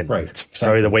 Yeah, and right. It's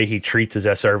probably the way he treats his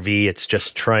SRV. It's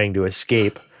just trying to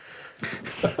escape.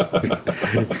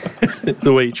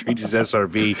 The way he treats his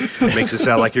SRV makes it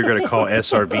sound like you're going to call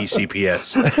SRV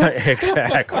CPS.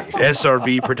 Exactly.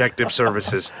 SRV Protective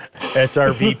Services.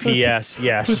 SRVPS,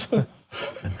 yes.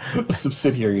 A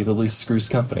subsidiary of the Loose Screws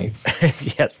Company.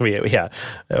 Yes, we'll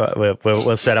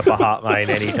set up a hotline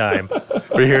anytime.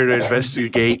 We're here to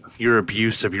investigate your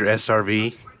abuse of your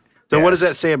SRV. So what does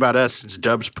that say about us since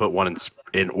Dubs put one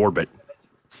in orbit?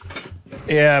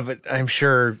 Yeah, but I'm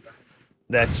sure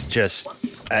that's just...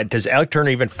 does Alec Turner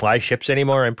even fly ships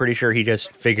anymore? I'm pretty sure he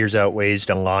just figures out ways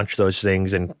to launch those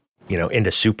things and,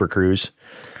 into Super Cruise.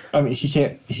 I mean, he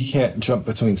can't jump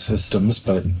between systems,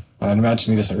 but I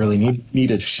imagine he doesn't really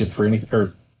need a ship for anything,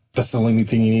 or that's the only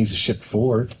thing he needs a ship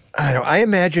for. I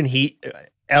imagine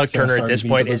Alec Turner at this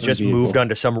point has just moved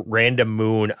onto some random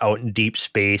moon out in deep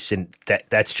space, and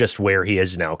that's just where he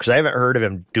is now. Because I haven't heard of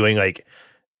him doing like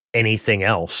anything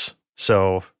else.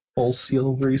 So Whole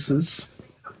seal races.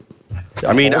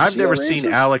 I mean, I've never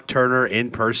seen Alec Turner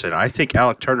in person. I think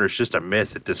Alec Turner is just a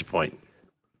myth at this point.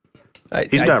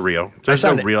 He's not real. There's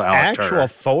no real Alec Turner. Actual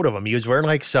photo of him. He was wearing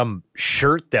like some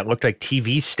shirt that looked like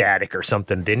TV static or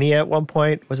something, didn't he? At one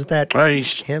point, was it that?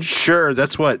 Him? Sure,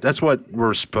 that's what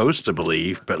we're supposed to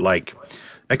believe, but like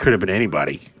that could have been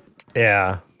anybody.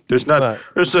 Yeah, there's no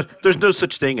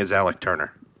such thing as Alec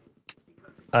Turner.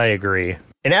 I agree.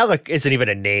 And Alec isn't even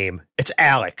a name. It's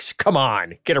Alex. Come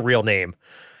on, get a real name.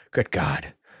 Good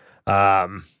God. I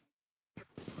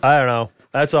don't know.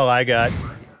 That's all I got.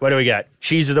 What do we got?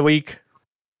 Cheese of the week.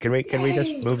 Can we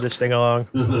just move this thing along?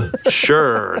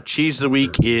 Sure. Cheese of the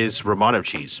week is Romano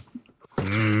cheese.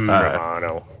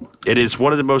 Romano. It is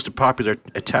one of the most popular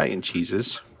Italian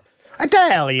cheeses.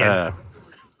 Italian.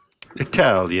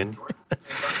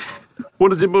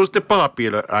 One of the most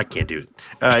popular. I can't do it.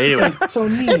 Anyway. To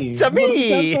me. To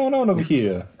me. What's going on over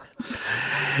here?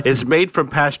 It's made from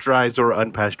pasteurized or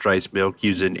unpasteurized milk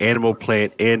using animal,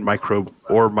 plant, and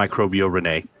microbial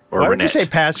rennet. Why would you say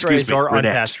pasteurized or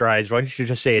rennet. unpasteurized? Why don't you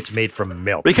just say it's made from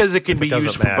milk? Because it can be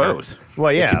used from both.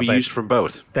 Well, yeah, it can be used from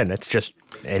both. Then it's just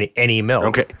any milk.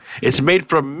 Okay, it's made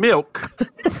from milk.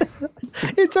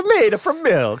 It's made from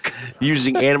milk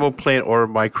using animal, plant, or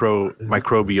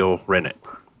microbial rennet.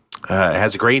 It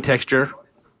has a grain texture.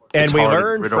 And we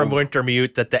learned from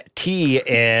Wintermute that the T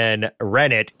in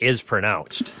rennet is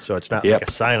pronounced, so it's not like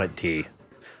a silent T.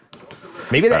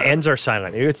 Maybe the ends are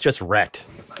silent. Maybe it's just ret.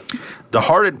 The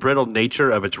hard and brittle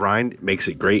nature of its rind makes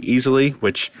it grate easily,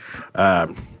 which,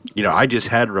 I just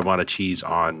had Romano cheese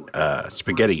on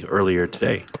spaghetti earlier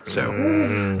today. So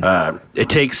it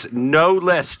takes no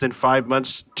less than 5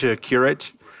 months to cure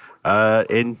it,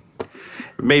 and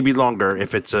maybe longer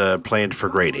if it's planned for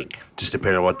grating, just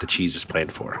depending on what the cheese is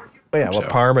planned for. Well,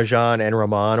 Parmesan and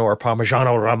Romano, or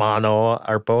Parmigiano Romano,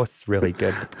 are both really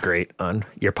great on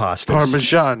your pastas.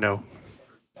 Parmigiano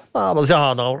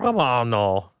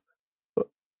Romano.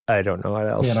 I don't know what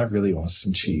else. Man, I really want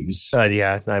some cheese.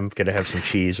 Yeah, I'm going to have some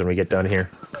cheese when we get done here.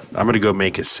 I'm going to go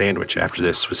make a sandwich after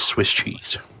this with Swiss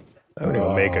cheese. I'm going to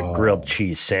go make a grilled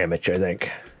cheese sandwich, I think.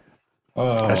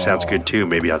 That sounds good, too.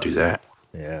 Maybe I'll do that.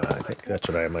 Yeah, I think that's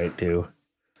what I might do.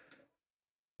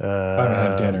 I'm going to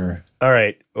have dinner. All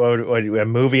right. What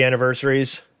movie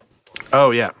anniversaries?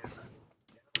 Oh, yeah.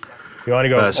 You want to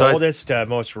go oldest to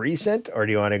most recent, or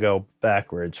do you want to go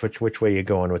backwards? Which way are you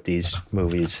going with these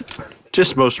movies?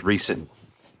 Just most recent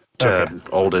to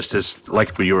oldest is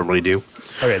like we normally do.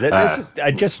 Okay,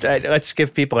 let's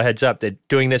give people a heads up that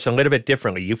doing this a little bit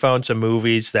differently. You found some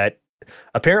movies that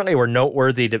apparently were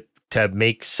noteworthy to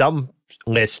make some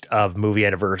list of movie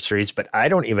anniversaries, but I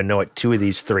don't even know what two of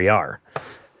these three are.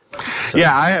 So.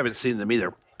 Yeah, I haven't seen them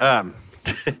either.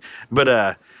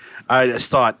 But I just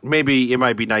thought maybe it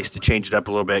might be nice to change it up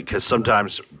a little bit, because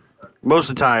most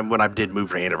of the time when I did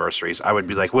movie anniversaries, I would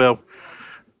be like, well,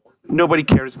 nobody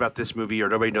cares about this movie, or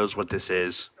nobody knows what this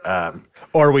is.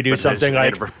 Or we do something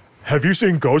like, have you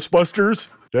seen Ghostbusters?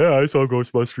 Yeah, I saw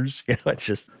Ghostbusters. It's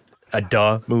just a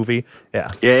duh movie.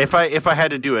 Yeah. Yeah, if I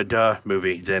had to do a duh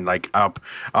movie, then like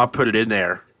I'll put it in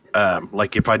there.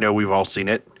 Like if I know we've all seen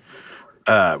it,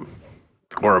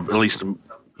 or at least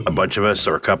a bunch of us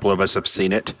or a couple of us have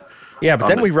seen it. Yeah, but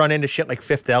then we run into shit like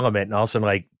Fifth Element, and all of a sudden,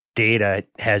 like, Data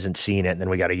hasn't seen it, and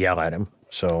then we got to yell at him.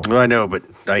 So. Well, I know, but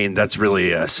I mean that's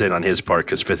really a sin on his part,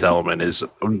 because Fifth Element is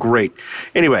great.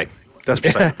 Anyway, that's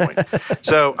beside the point.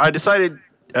 So I decided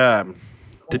to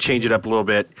change it up a little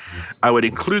bit. I would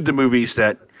include the movies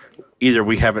that either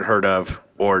we haven't heard of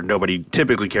or nobody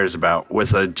typically cares about,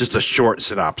 with just a short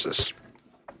synopsis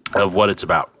of what it's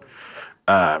about.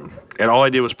 And all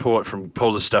I did was pull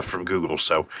the stuff from Google.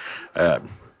 So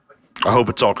I hope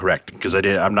it's all correct, because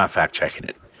I'm not fact checking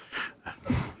it.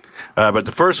 But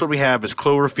the first one we have is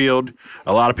Cloverfield.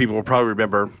 A lot of people will probably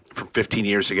remember from 15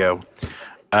 years ago.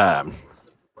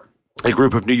 A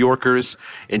group of New Yorkers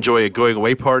enjoy a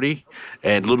going-away party,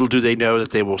 and little do they know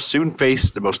that they will soon face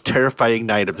the most terrifying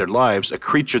night of their lives. A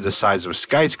creature the size of a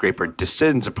skyscraper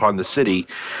descends upon the city,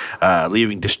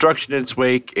 leaving destruction in its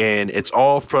wake, and it's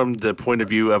all from the point of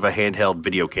view of a handheld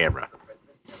video camera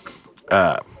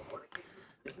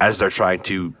as they're trying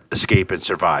to escape and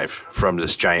survive from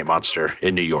this giant monster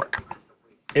in New York.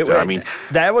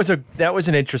 That was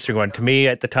an interesting one to me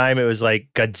at the time. It was like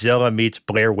Godzilla meets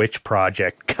Blair Witch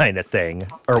Project kind of thing,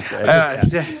 or If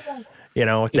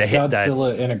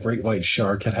Godzilla and a great white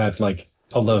shark had like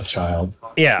a love child,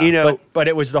 but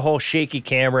it was the whole shaky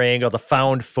camera angle, the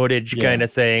found footage kind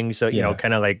of thing. So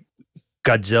kind of like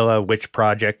Godzilla Witch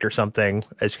Project or something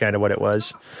is kind of what it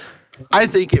was. I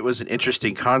think it was an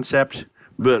interesting concept,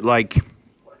 but like.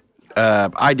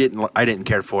 I didn't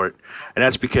care for it, and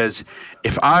that's because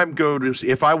if I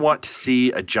want to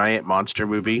see a giant monster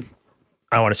movie,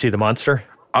 I want to see the monster.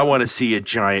 I want to see a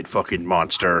giant fucking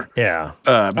monster. Yeah.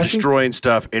 Destroying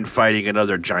stuff and fighting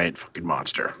another giant fucking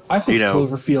monster. I think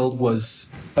Cloverfield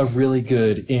was a really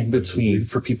good in between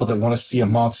for people that want to see a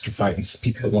monster fight and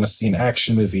people that want to see an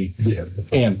action movie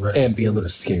and be a little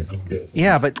scared.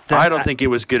 Yeah, but I don't think it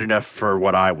was good enough for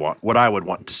what I would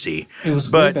want to see. It was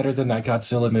way better than that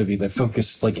Godzilla movie that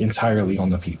focused like entirely on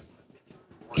the people.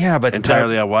 Yeah, but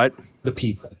entirely on what? The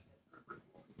people.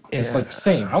 It's like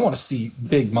same. I want to see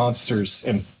big monsters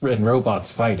and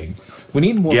robots fighting. We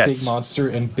need more big monster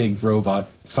and big robot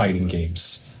fighting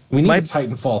games. We need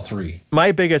Titanfall 3.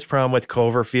 My biggest problem with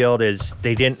Cloverfield is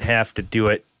they didn't have to do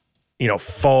it,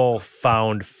 full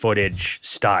found footage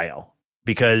style,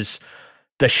 because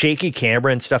the shaky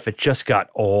camera and stuff, it just got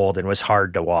old and was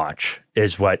hard to watch,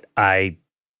 is what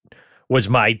was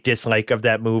my dislike of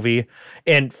that movie.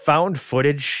 And found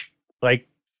footage, like,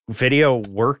 video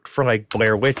worked for like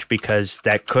Blair Witch because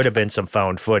that could have been some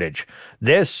found footage.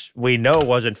 This we know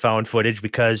wasn't found footage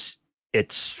because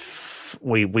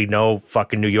we know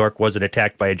fucking New York wasn't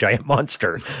attacked by a giant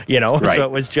monster, Right. So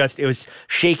it was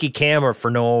shaky camera for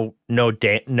no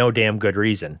damn good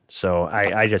reason. So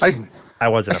I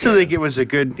wasn't. I still think it was a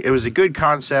good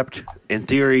concept in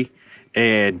theory,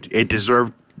 and it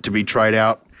deserved to be tried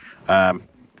out.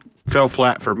 Fell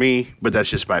flat for me, but that's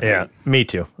just my opinion. Yeah, me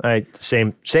too.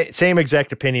 Same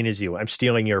exact opinion as you. I'm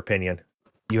stealing your opinion.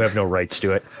 You have no rights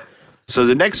to it. So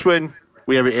the next one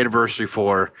we have an anniversary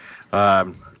for.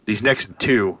 These next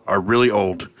two are really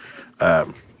old,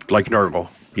 like Nurgle,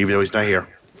 even though he's not here.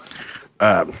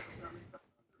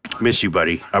 Miss you,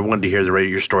 buddy. I wanted to hear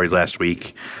your story last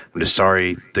week. I'm just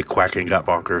sorry the quacking got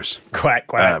bonkers. Quack,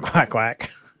 quack, quack,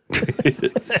 quack.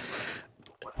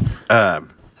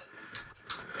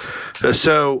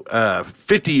 So,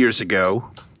 50 years ago,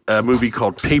 a movie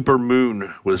called Paper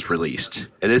Moon was released.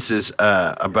 And this is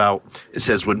it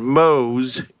says, when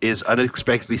Mose is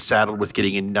unexpectedly saddled with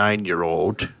getting a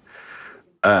 9-year-old,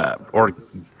 or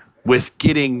with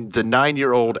getting the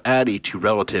 9-year-old Addie to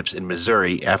relatives in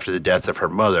Missouri after the death of her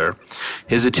mother,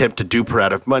 his attempt to dupe her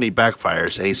out of money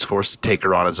backfires, and he's forced to take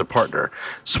her on as a partner.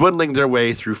 Swindling their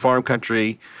way through farm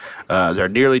country, they're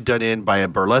nearly done in by a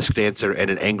burlesque dancer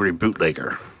and an angry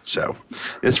bootlegger. So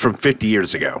it's from 50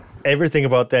 years ago. Everything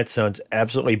about that sounds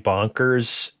absolutely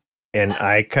bonkers, and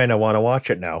I kind of want to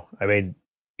watch it now. I mean,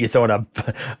 you throw in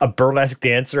a burlesque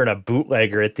dancer and a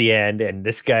bootlegger at the end, and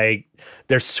this guy,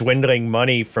 they're swindling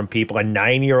money from people, a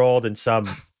 9-year-old and some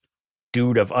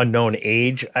dude of unknown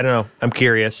age. I don't know. I'm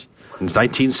curious. It's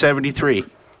 1973.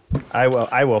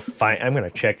 I will find. I'm going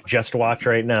to check Just Watch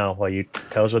right now while you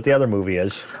tell us what the other movie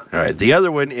is. All right. The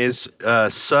other one is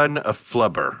Son of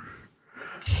Flubber.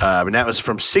 And that was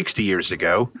from 60 years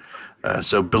ago.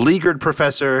 So beleaguered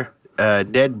Professor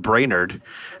Ned Brainerd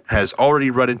has already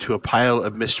run into a pile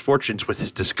of misfortunes with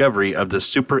his discovery of the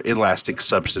super elastic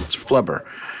substance flubber.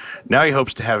 Now he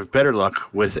hopes to have better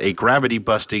luck with a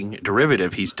gravity-busting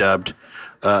derivative he's dubbed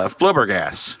flubber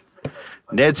gas.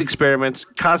 Ned's experiments,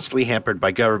 constantly hampered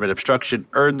by government obstruction,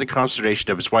 earned the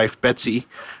consternation of his wife, Betsy,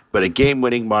 but a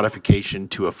game-winning modification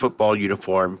to a football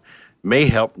uniform may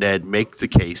help Ned make the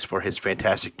case for his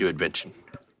fantastic new invention.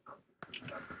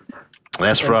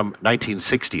 That's from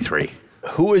 1963.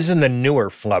 Who is in the newer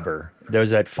flubber? There was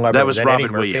that flubber. That was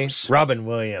Robin Williams. Robin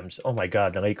Williams. Oh my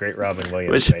God, the late great Robin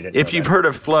Williams. If you've heard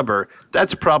of flubber,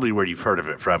 that's probably where you've heard of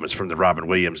it from. It's from the Robin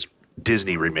Williams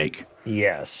Disney remake.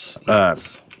 Yes.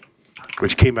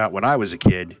 Which came out when I was a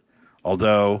kid.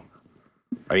 Although,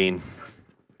 I mean,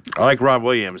 I like Rob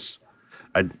Williams.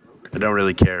 I don't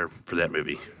really care for that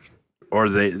movie. Or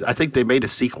I think they made a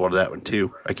sequel to that one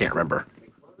too. I can't remember.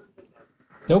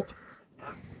 Nope.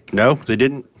 No, they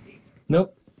didn't?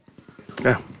 Nope.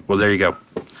 Yeah. Well, there you go.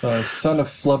 Son of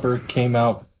Flubber came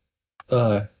out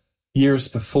years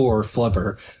before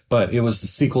Flubber, but it was the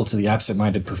sequel to The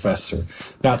Absent-Minded Professor.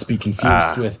 Not to be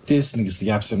confused with Disney's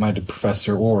The Absent-Minded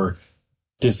Professor or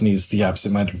Disney's The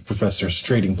Absent-Minded Professor's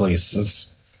Trading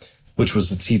Places, which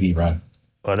was a TV run.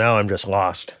 Well, now I'm just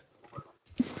lost.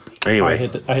 Anyway. I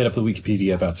hit up the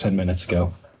Wikipedia about 10 minutes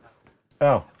ago.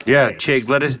 Oh. Yeah,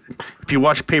 Chig, if you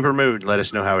watch Paper Moon, let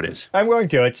us know how it is. I'm going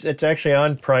to. It's actually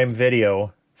on Prime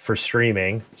Video for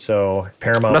streaming, so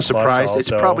Paramount I'm not surprised. Plus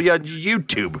It's probably on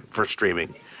YouTube for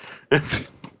streaming.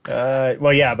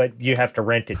 Well, yeah, but you have to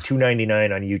rent it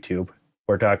 $2.99 on YouTube.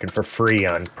 We're talking for free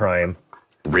on Prime.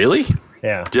 Really?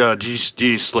 Yeah. Do you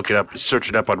just look it up, search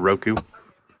it up on Roku?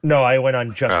 No, I went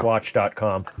on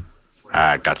justwatch.com.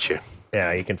 Gotcha.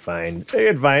 Yeah, you can find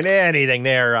anything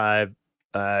there.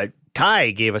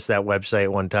 Ty gave us that website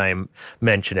one time,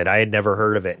 mentioned it. I had never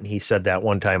heard of it, and he said that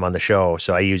one time on the show,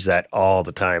 so I use that all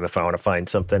the time if I want to find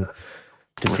something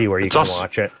to see where you can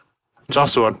watch it. It's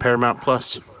also on Paramount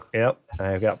Plus. Yep,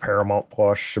 I've got Paramount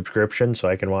Plus subscription, so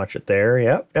I can watch it there.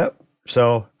 Yep.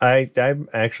 So I'm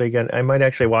actually I might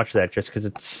actually watch that just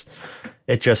because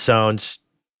it just sounds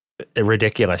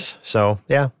ridiculous. So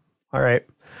yeah, all right.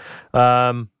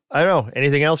 I don't know.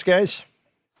 Anything else, guys?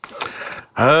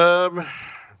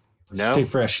 No. Stay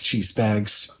fresh, cheese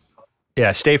bags.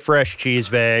 Yeah, stay fresh, cheese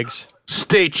bags.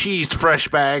 Stay cheesed, fresh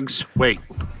bags. Wait.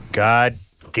 God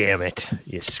damn it.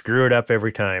 You screw it up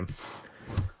every time.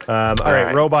 All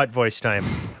right, robot voice time.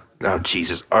 Oh,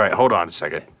 Jesus. All right, hold on a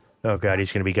second. Oh, God,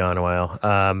 he's going to be gone a while.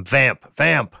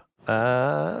 Vamp.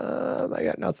 I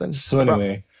got nothing. So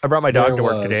anyway. I brought my dog to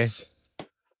work today.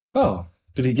 Oh,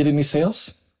 did he get any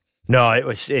sales? No, it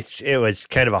was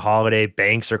kind of a holiday.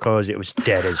 Banks are closed. It was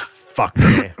dead as fuck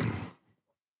today.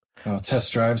 Oh,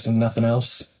 test drives and nothing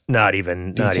else? Not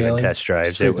even test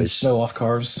drives. Scraping it was snow off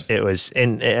cars. It was,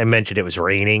 and I mentioned it was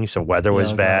raining, so weather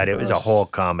was bad. It was a whole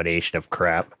combination of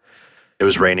crap. It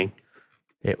was raining.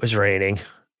 It was raining.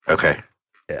 Okay.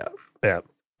 Yeah.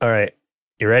 All right.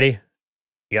 You ready?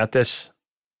 You got this?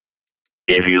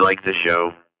 If you like the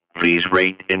show, please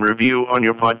rate and review on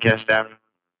your podcast app,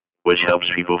 which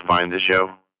helps people find the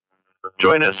show.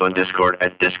 Join us on Discord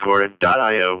at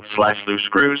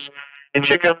discord.io/loosescrews and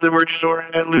check out the merch store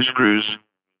at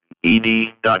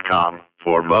loosescrewsed.com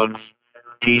for mugs,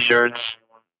 t-shirts,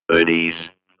 hoodies,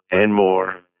 and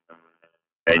more.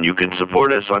 And you can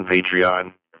support us on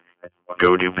Patreon.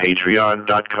 Go to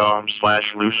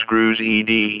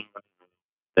patreon.com/loosescrewsed.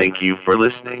 Thank you for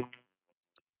listening.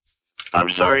 I'm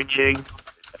sorry, Chig.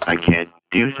 I can't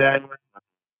do that.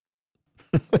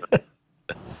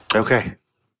 Okay.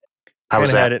 How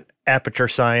was Had that? an Aperture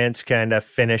Science kind of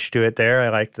finish to it there. I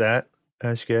liked that.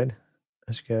 That's good.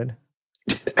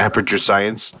 Aperture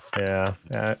Science. Yeah,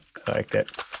 I liked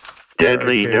it.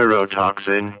 Deadly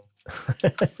neurotoxin.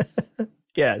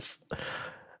 Yes.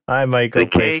 I might go The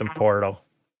play cake. some Portal.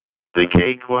 The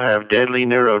cake will have deadly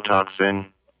neurotoxin.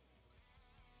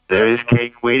 There is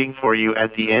cake waiting for you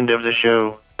at the end of the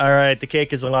show. All right, the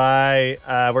cake is a lie.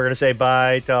 We're going to say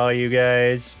bye to all you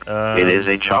guys. It is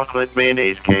a chocolate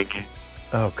mayonnaise cake.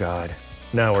 Oh, God.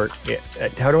 No,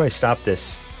 how do I stop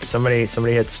this? Somebody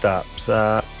hit stop.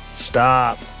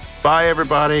 Stop. Bye,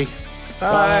 everybody.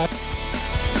 Bye. Bye.